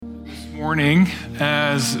Morning,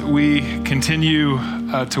 as we continue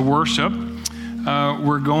to worship,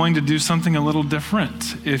 we're going to do something a little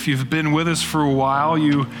different. If you've been with us for a while,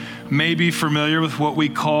 you may be familiar with what we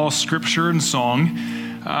call scripture and song.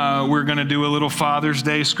 We're going to do a little Father's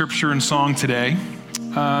Day scripture and song today.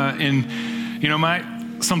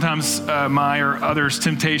 Sometimes my or others'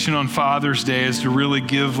 temptation on Father's Day is to really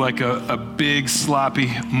give like a big,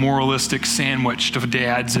 sloppy, moralistic sandwich to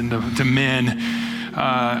dads and to men.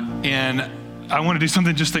 And I want to do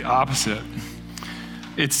something just the opposite.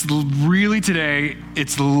 It's really today,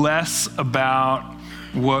 it's less about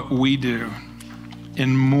what we do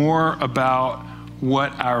and more about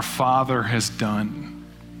what our Father has done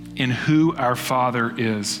and who our Father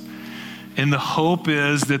is. And the hope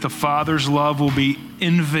is that the Father's love will be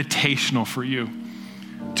invitational for you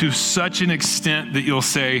to such an extent that you'll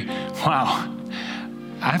say, wow,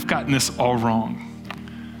 I've gotten this all wrong.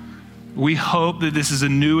 We hope that this is a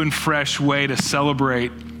new and fresh way to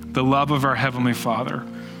celebrate the love of our Heavenly Father.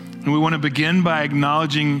 And we want to begin by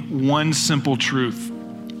acknowledging one simple truth.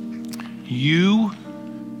 You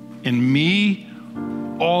and me,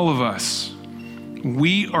 all of us,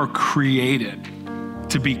 we are created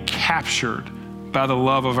to be captured by the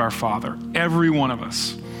love of our Father, every one of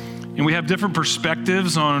us. And we have different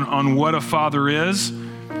perspectives on what a father is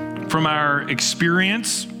from our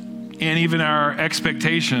experience and even our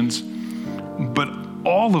expectations. But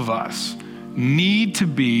all of us need to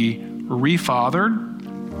be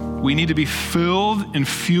refathered. We need to be filled and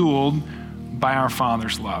fueled by our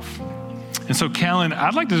Father's love. And so, Callan,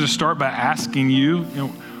 I'd like to just start by asking you,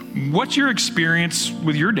 what's your experience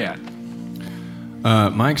with your dad?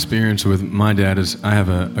 My experience with my dad is I have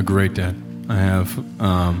a great dad. I have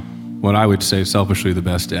what I would say selfishly the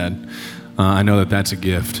best dad. I know that that's a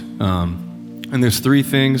gift. And there's three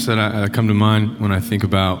things that come to mind when I think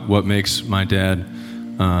about what makes my dad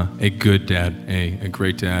a good dad, a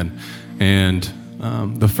great dad. And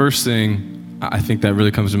the first thing I think that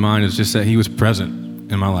really comes to mind is just that he was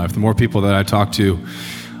present in my life. The more people that I talk to,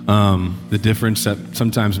 the difference that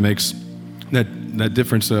sometimes makes that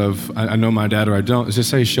difference of I know my dad or I don't is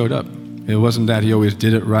just that he showed up. It wasn't that he always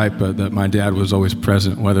did it right, but that my dad was always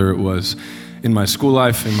present, whether it was in my school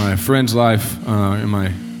life, in my friend's life, in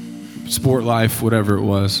my sport life, whatever it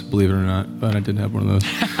was, believe it or not, but I did have one of those.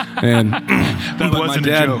 And that wasn't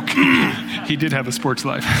a joke. He did have a sports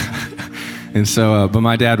life. And so, but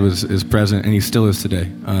my dad is present, and he still is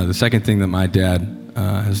today. The second thing that my dad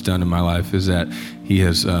has done in my life is that he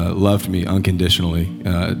has loved me unconditionally,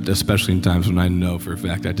 especially in times when I know for a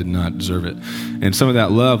fact I did not deserve it. And some of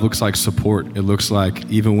that love looks like support. It looks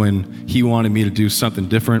like even when he wanted me to do something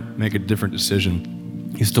different, make a different decision,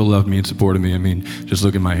 he still loved me and supported me. I mean, just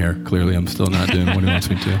look at my hair. Clearly, I'm still not doing what he wants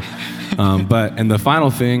me to. And the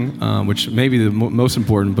final thing, which may be the most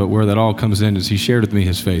important, but where that all comes in, is he shared with me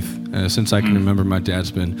his faith. Since I can remember, my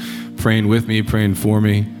dad's been praying with me, praying for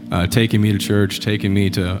me, taking me to church, taking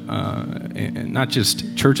me to not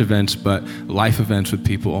just church events, but life events with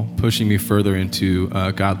people, pushing me further into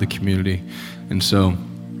godly community. And so,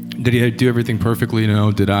 did he do everything perfectly?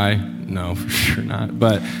 No. Did I? No, for sure not.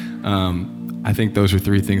 But I think those are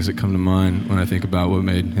three things that come to mind when I think about what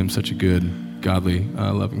made him such a good, godly,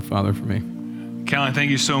 loving father for me. Callan,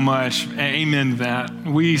 thank you so much. Amen to that.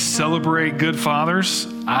 We celebrate good fathers.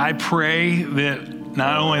 I pray that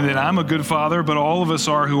not only that I'm a good father, but all of us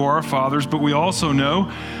are who are fathers, but we also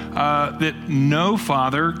know that no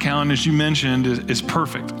father, Callan, as you mentioned, is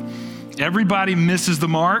perfect. Everybody misses the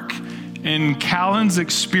mark. In Callan's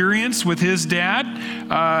experience with his dad,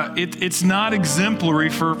 it's not exemplary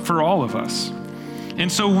for all of us.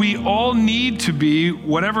 And so we all need to be,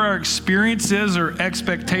 whatever our experience is or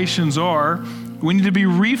expectations are, we need to be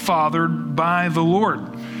refathered by the Lord.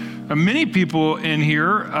 Many people in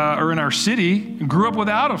here or in our city grew up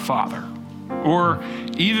without a father. Or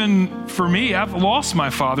even for me, I've lost my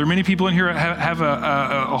father. Many people in here have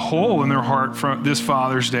a hole in their heart from this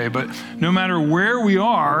Father's Day. But no matter where we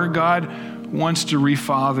are, God wants to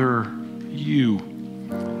refather you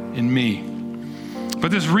and me.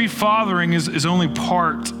 But this refathering is only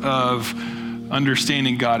part of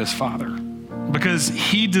understanding God as Father. Because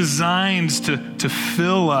he designs to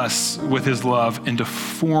fill us with his love and to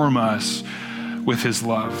form us with his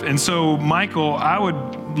love. And so, Michael, I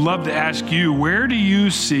would love to ask you, where do you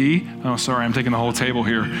see, I'm taking the whole table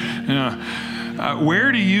here.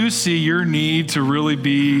 Where do you see your need to really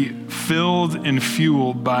be filled and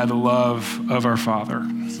fueled by the love of our Father?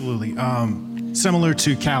 Absolutely. Similar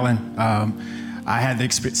to Callan, I had the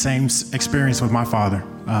same experience with my father.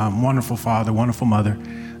 Wonderful father, wonderful mother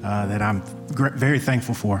that I'm very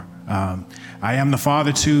thankful for. I am the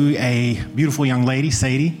father to a beautiful young lady,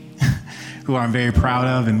 Sadie. who I'm very proud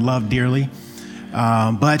of and love dearly.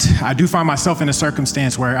 But I do find myself in a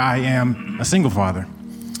circumstance where I am a single father.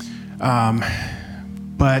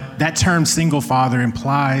 But that term single father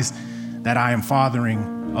implies that I am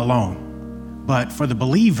fathering alone. But for the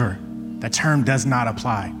believer, that term does not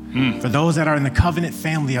apply. For those that are in the covenant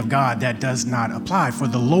family of God, that does not apply. For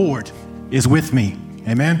the Lord is with me.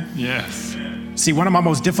 Amen? Yes. See, one of my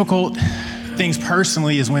most difficult things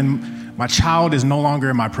personally is when my child is no longer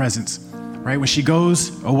in my presence, right? When she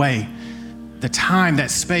goes away, the time,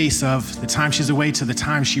 that space of the time she's away to the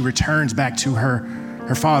time she returns back to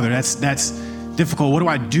her father, that's difficult. What do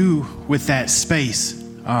I do with that space?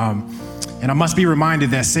 And I must be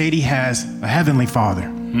reminded that Sadie has a heavenly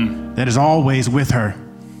father that is always with her.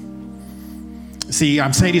 See,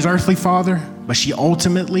 I'm Sadie's earthly father, but she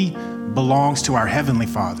ultimately belongs to our heavenly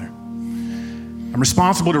father. I'm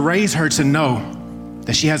responsible to raise her to know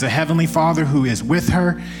that she has a heavenly father who is with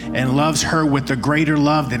her and loves her with a greater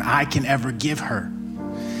love than I can ever give her.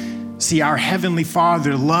 See, our heavenly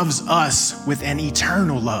father loves us with an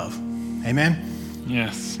eternal love. Amen?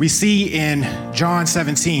 Yes. We see in John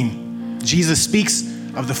 17, Jesus speaks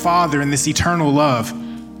of the Father and this eternal love.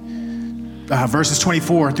 Verses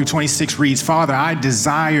 24 through 26 reads, Father, I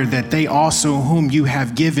desire that they also whom you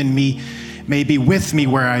have given me may be with me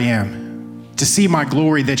where I am, to see my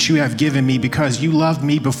glory that you have given me, because you loved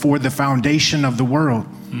me before the foundation of the world.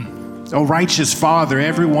 O righteous Father,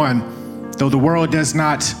 everyone, though the world does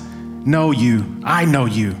not know you, I know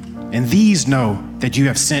you, and these know that you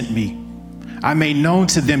have sent me. I made known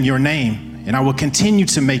to them your name, and I will continue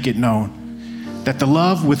to make it known, that the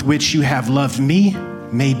love with which you have loved me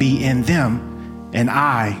may be in them, and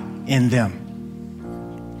I in them.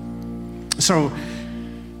 So,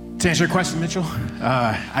 to answer your question, Mitchell,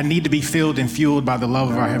 I need to be filled and fueled by the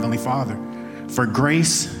love of our Heavenly Father for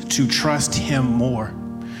grace to trust Him more.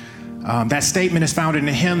 That statement is found in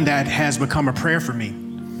a hymn that has become a prayer for me.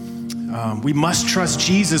 We must trust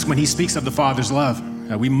Jesus when He speaks of the Father's love.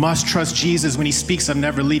 We must trust Jesus when He speaks of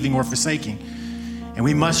never leaving or forsaking. And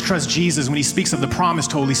we must trust Jesus when He speaks of the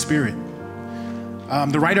promised Holy Spirit.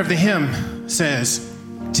 The writer of the hymn says,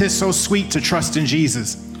 "'Tis so sweet to trust in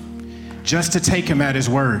Jesus, just to take Him at His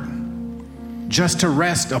word, just to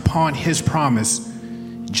rest upon His promise,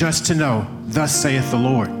 just to know, thus saith the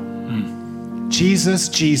Lord." Jesus,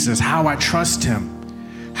 Jesus, how I trust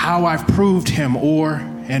Him, how I've proved Him o'er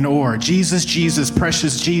and o'er. Jesus, Jesus,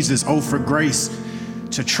 precious Jesus, oh, for grace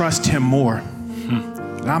to trust Him more.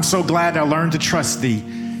 And I'm so glad I learned to trust Thee,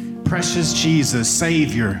 precious Jesus,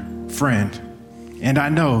 Savior, friend. And I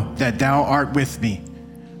know that Thou art with me,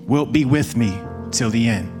 wilt be with me till the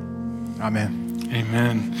end. Amen.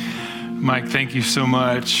 Amen. Mike, thank you so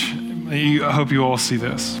much. I hope you all see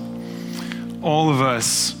this. All of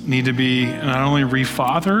us need to be not only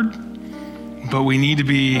refathered, but we need to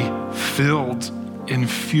be filled and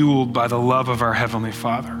fueled by the love of our Heavenly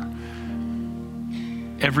Father.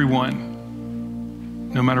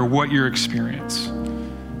 Everyone, no matter what your experience,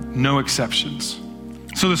 no exceptions.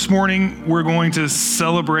 So this morning, we're going to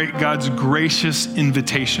celebrate God's gracious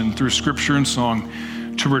invitation through scripture and song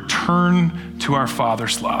to return to our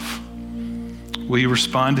Father's love. Will you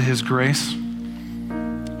respond to His grace?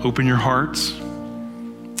 Open your hearts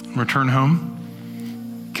and return home.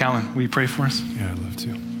 Callan, will you pray for us? Yeah, I'd love to.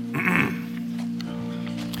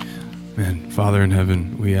 Man, Father in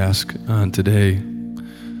heaven, we ask today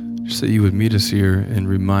just that you would meet us here and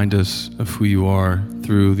remind us of who you are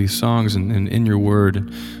through these songs and in your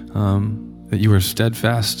word, that you are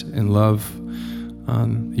steadfast in love.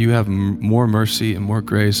 You have more mercy and more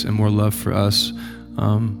grace and more love for us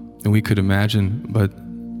than we could imagine, but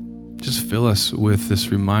just fill us with this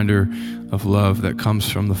reminder of love that comes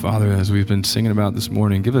from the Father, as we've been singing about this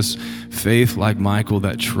morning. Give us faith like Michael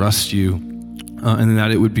that trusts you, and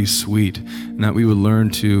that it would be sweet, and that we would learn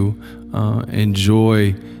to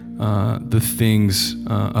enjoy the things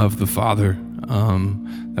of the Father,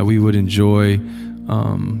 that we would enjoy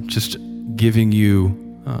just giving you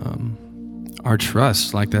our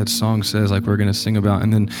trust, like that song says, like we're going to sing about,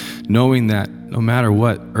 and then knowing that no matter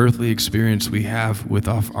what earthly experience we have with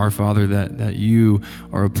our Father, that you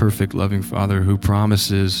are a perfect, loving Father who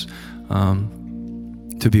promises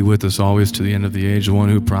to be with us always to the end of the age, one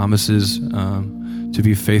who promises to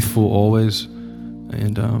be faithful always.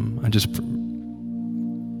 And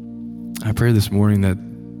I pray this morning that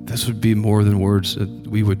this would be more than words, that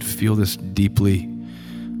we would feel this deeply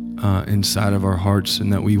inside of our hearts,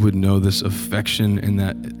 and that we would know this affection, and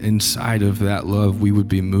that inside of that love we would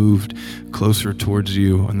be moved closer towards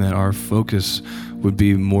you, and that our focus would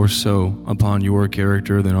be more so upon your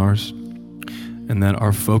character than ours. and that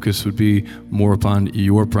our focus would be more upon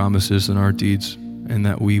your promises than our deeds, and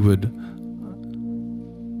that we would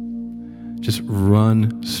just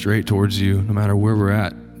run straight towards you no matter where we're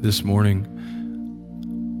at this morning,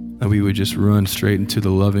 that we would just run straight into the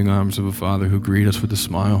loving arms of a Father who greet us with a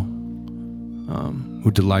smile, who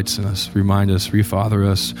delights in us, remind us, refather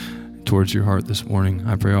us towards your heart this morning.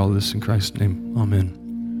 I pray all this in Christ's name. Amen.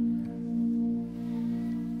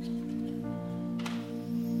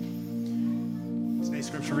 Today's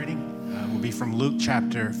scripture reading will be from Luke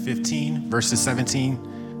chapter 15, verses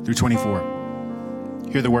 17 through 24.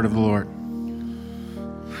 Hear the word of the Lord.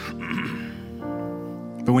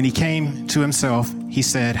 But when he came to himself, he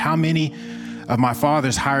said, "How many of my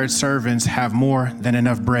father's hired servants have more than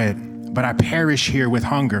enough bread? But I perish here with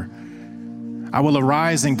hunger. I will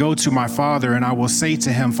arise and go to my father, and I will say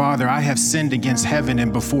to him, Father, I have sinned against heaven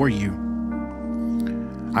and before you.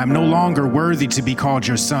 I am no longer worthy to be called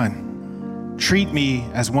your son. Treat me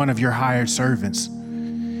as one of your hired servants."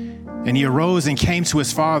 And he arose and came to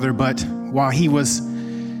his father, but while he was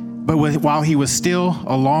still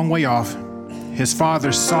a long way off, his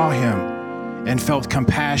father saw him and felt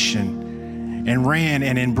compassion and ran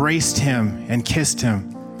and embraced him and kissed him.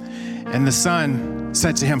 And the son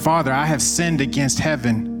said to him, "Father, I have sinned against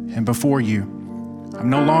heaven and before you. I'm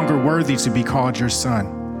no longer worthy to be called your son."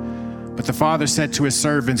 But the father said to his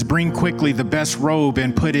servants, "Bring quickly the best robe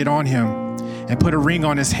and put it on him, and put a ring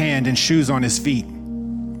on his hand and shoes on his feet.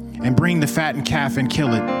 And bring the fattened calf and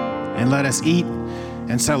kill it, and let us eat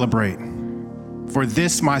and celebrate. For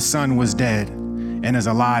this my son was dead and is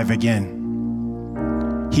alive again.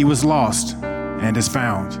 He was lost and is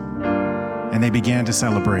found." And they began to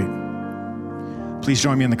celebrate. Please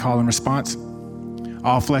join me in the call and response.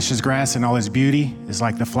 All flesh is grass, and all its beauty is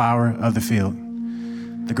like the flower of the field.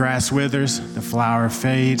 The grass withers, the flower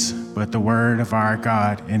fades, but the word of our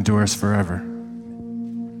God endures forever.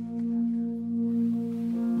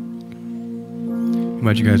 I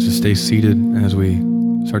invite you guys to stay seated as we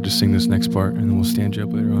start to sing this next part, and then we'll stand you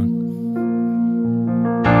up later on.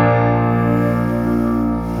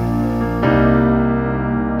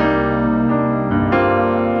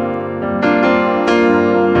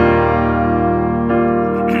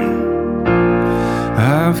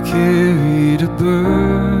 I've carried a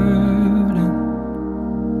burden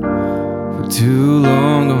for too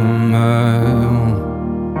long on my own.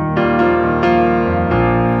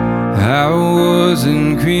 I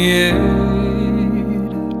wasn't created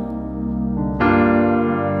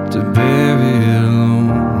to bear it alone.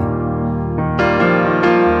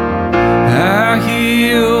 I hear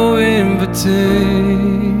your invitation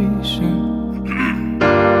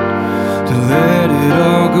to let it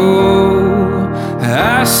all go.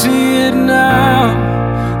 I see it now,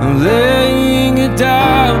 I'm laying it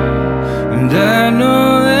down, and I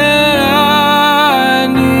know that I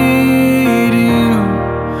need you.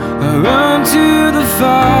 I run to the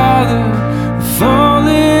Father, fall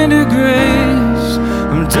into grace.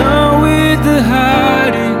 I'm done with the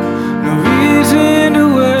hiding, no reason to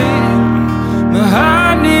wait. My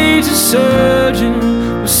heart needs a surgeon,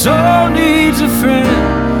 my soul needs a friend.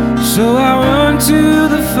 So I run to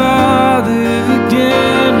the Father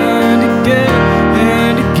again and again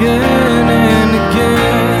and again and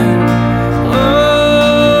again. Oh,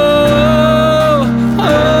 oh,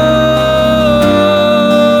 oh.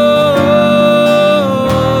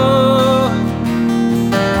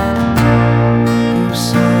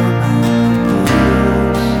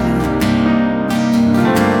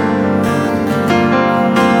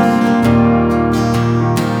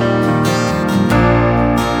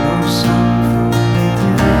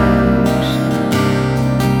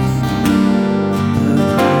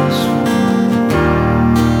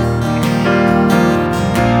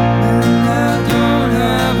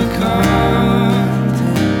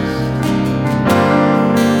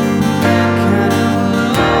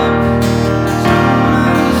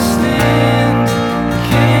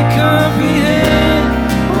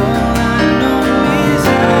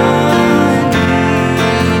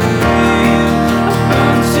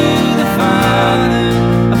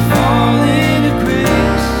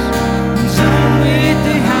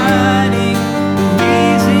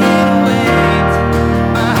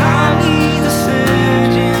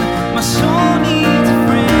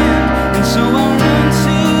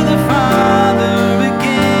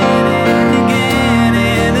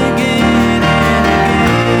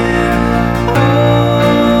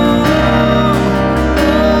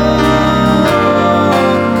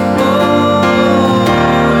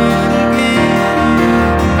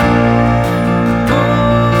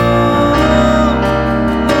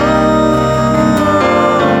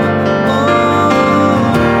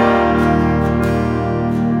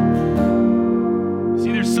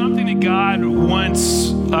 something that God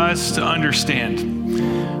wants us to understand,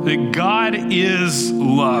 that God is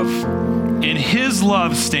love, and his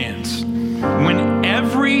love stands. When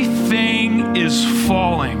everything is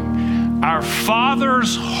falling, our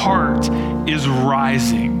Father's heart is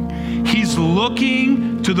rising. He's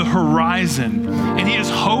looking to the horizon, and he is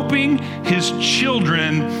hoping his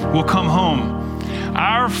children will come home.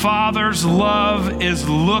 Our Father's love is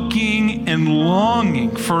looking and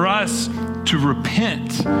longing for us to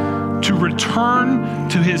repent, to return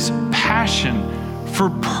to his passion for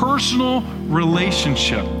personal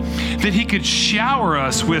relationship, that he could shower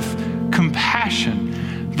us with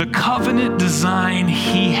compassion, the covenant design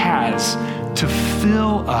he has to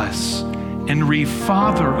fill us and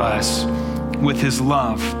refather us with his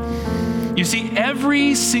love. You see,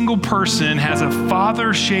 every single person has a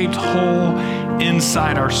father-shaped hole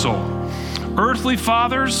inside our soul. Earthly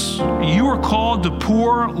fathers, you are called to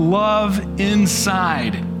pour love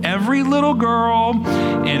inside every little girl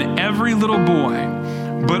and every little boy.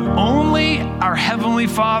 But only our Heavenly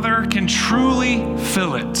Father can truly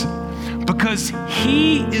fill it, because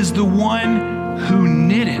he is the one who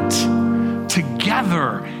knit it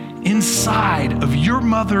together inside of your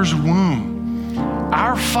mother's womb.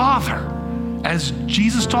 Our Father, as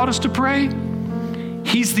Jesus taught us to pray,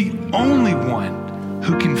 he's the only one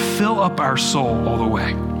who can fill up our soul all the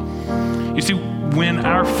way. You see, when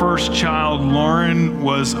our first child, Lauren,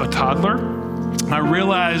 was a toddler, I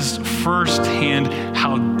realized firsthand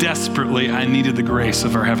how desperately I needed the grace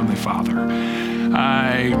of our Heavenly Father.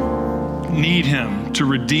 I need him to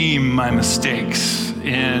redeem my mistakes.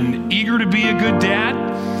 And eager to be a good dad,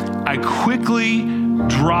 I quickly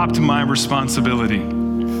dropped my responsibility,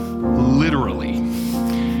 literally.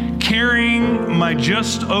 Carrying my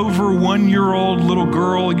just over 1-year-old little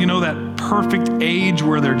girl, you know, that perfect age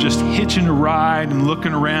where they're just hitching a ride and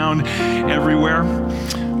looking around everywhere.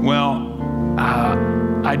 Well,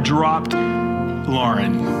 I dropped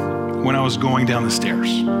Lauren when I was going down the stairs.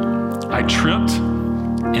 I tripped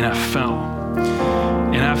and I fell,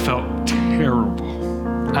 and I felt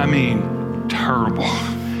terrible. I mean, terrible.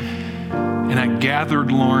 And I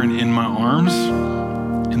gathered Lauren in my arms,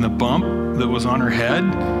 and the bump that was on her head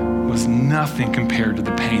was nothing compared to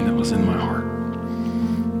the pain that was in my heart.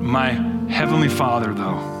 My Heavenly Father,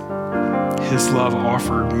 though, his love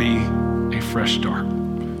offered me a fresh start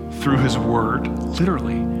through his word,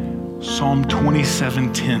 literally. Psalm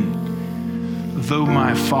 27:10. Though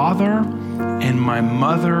my father and my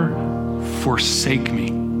mother forsake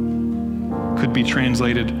me, could be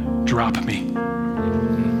translated, drop me,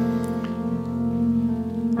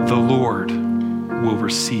 the Lord will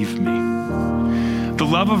receive me. The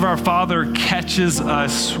love of our Father catches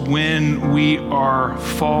us when we are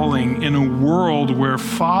falling in a world where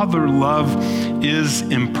Father love is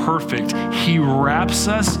imperfect. He wraps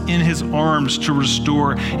us in his arms to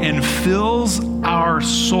restore and fills our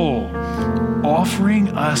soul, offering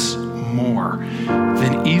us more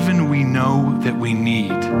than even we know that we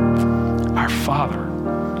need. Our Father,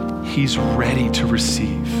 he's ready to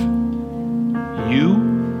receive you,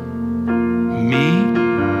 me,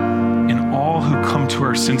 and all who come to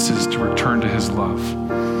our senses to return to his love.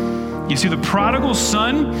 You see, the prodigal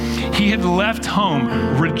son, he had left home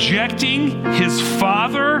rejecting his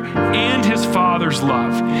father and his father's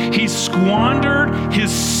love. He squandered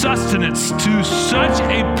his sustenance to such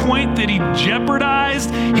a point that he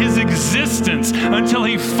jeopardized his existence until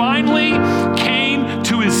he finally came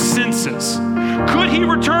to his senses. Could he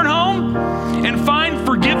return home and find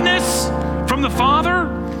forgiveness from the father?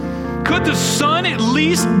 Could the son at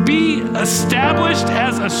least be established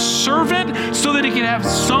as a servant so that he could have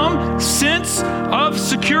some sense of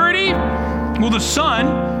security? Well, the son,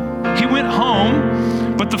 he went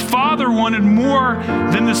home, but the father wanted more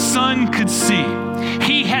than the son could see.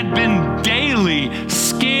 He had been daily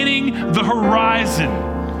scanning the horizon,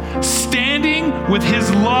 standing with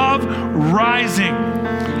his love rising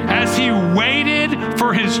as he waited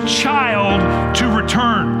for his child to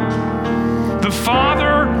return. The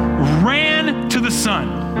father ran to the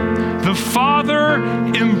son. The father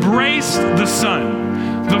embraced the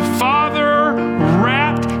son. The father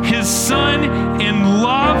wrapped his son in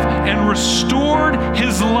love and restored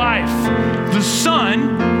his life. The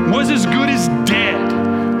son was as good as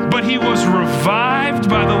dead, but he was revived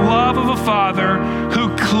by the love of a father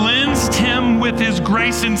who cleansed him with his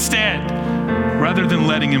grace instead. Rather than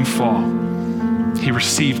letting him fall, he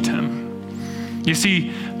received him. You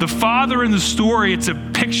see, the father in the story, it's a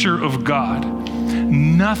picture of God.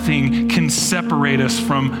 Nothing can separate us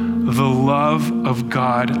from the love of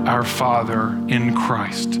God, our Father in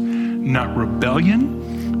Christ. Not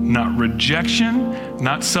rebellion, not rejection,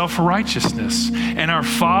 not self-righteousness. And our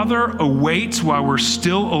Father awaits while we're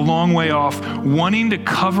still a long way off, wanting to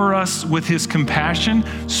cover us with his compassion,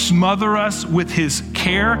 smother us with his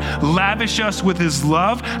care, lavish us with his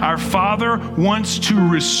love. Our Father wants to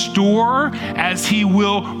restore as he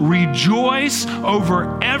will rejoice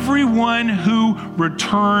over everyone who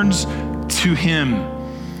returns to him.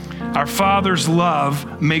 Our Father's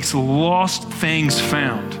love makes lost things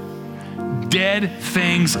found, dead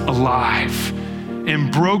things alive,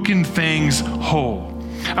 and broken things whole.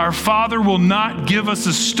 Our Father will not give us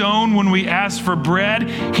a stone when we ask for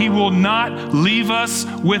bread. He will not leave us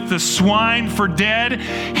with the swine for dead.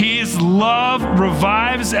 His love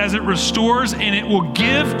revives as it restores, and it will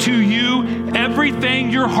give to you everything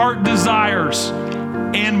your heart desires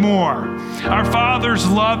and more. Our Father's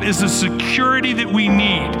love is a security that we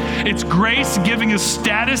need. It's grace giving us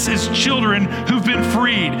status as children who've been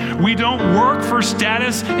freed. We don't work for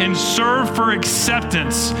status and serve for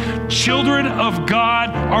acceptance. Children of God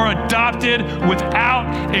are adopted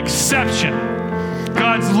without exception.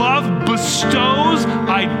 God's love bestows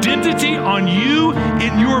identity on you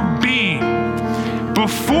in your being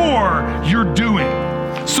before your doing,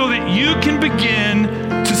 so that you can begin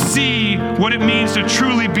to see what it means to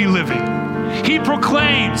truly be living. He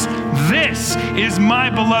proclaims, "This is my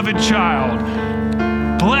beloved child,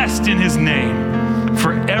 blessed in his name,"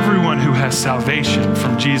 for everyone who has salvation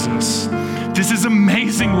from Jesus. This is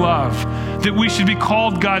amazing love, that we should be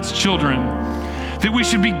called God's children, that we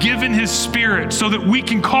should be given his Spirit so that we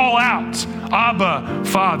can call out, "Abba,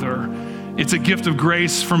 Father." It's a gift of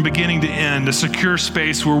grace from beginning to end, a secure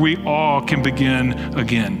space where we all can begin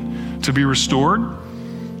again, to be restored,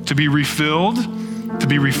 to be refilled, to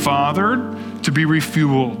be refathered, to be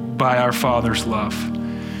refueled by our Father's love.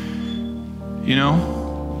 You know,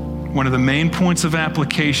 one of the main points of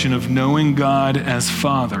application of knowing God as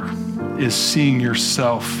Father is seeing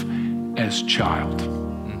yourself as child.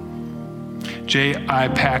 J.I.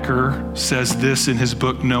 Packer says this in his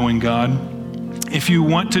book, Knowing God. If you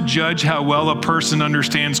want to judge how well a person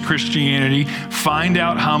understands Christianity, find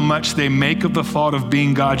out how much they make of the thought of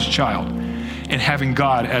being God's child and having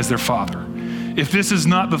God as their Father. If this is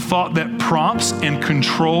not the thought that prompts and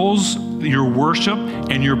controls your worship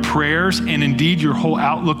and your prayers and indeed your whole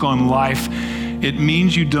outlook on life, it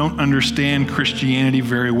means you don't understand Christianity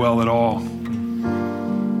very well at all.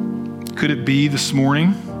 Could it be this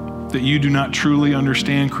morning that you do not truly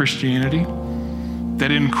understand Christianity? That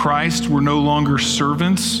in Christ we're no longer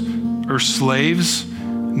servants or slaves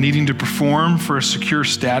needing to perform for a secure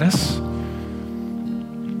status?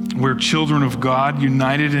 We're children of God,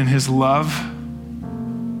 united in his love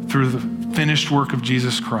through the finished work of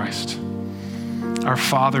Jesus Christ. Our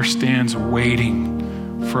Father stands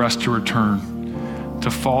waiting for us to return,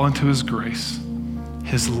 to fall into his grace.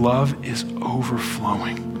 His love is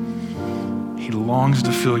overflowing. He longs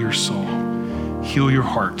to fill your soul, heal your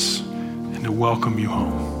hearts, and to welcome you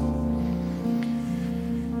home.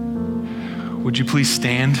 Would you please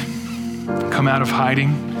stand, come out of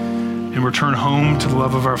hiding, and return home to the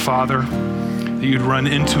love of our Father, that you'd run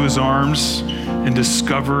into his arms and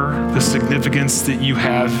discover the significance that you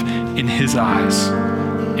have in his eyes.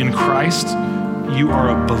 In Christ, you are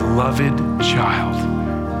a beloved child.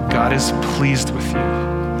 God is pleased with you,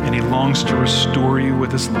 and he longs to restore you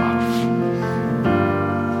with his love.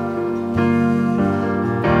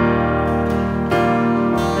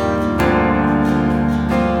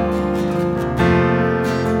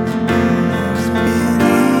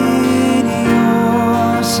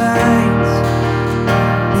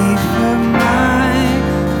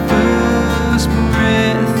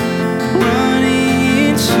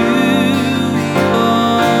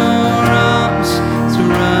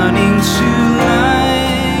 Running to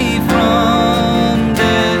life from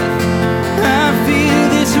death.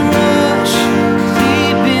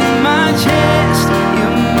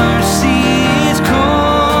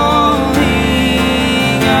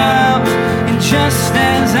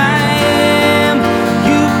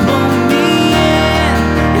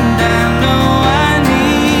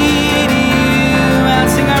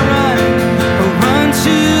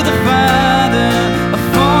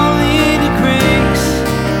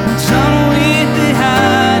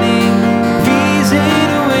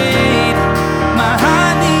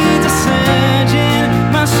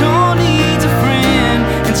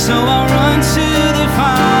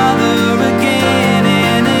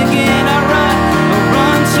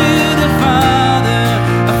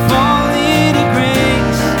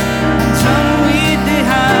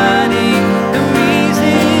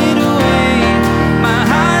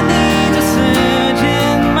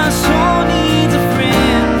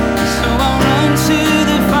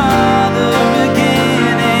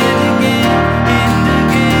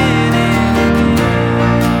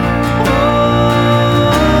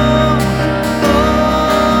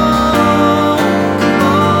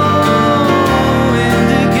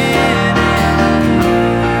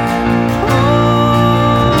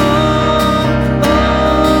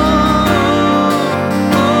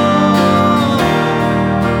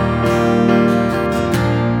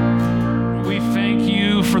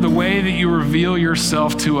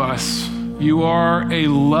 yourself to us. You are a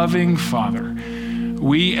loving Father.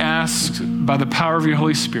 We ask by the power of your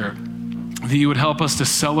Holy Spirit that you would help us to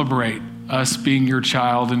celebrate us being your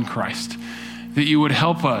child in Christ, that you would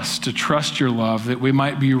help us to trust your love, that we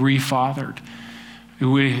might be refathered.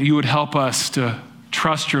 You would help us to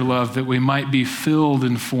trust your love, that we might be filled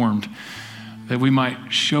and formed, that we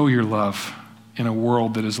might show your love in a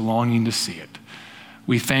world that is longing to see it.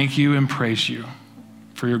 We thank you and praise you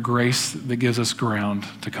for your grace that gives us ground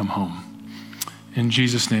to come home. In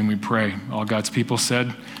Jesus' name we pray. All God's people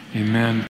said, amen.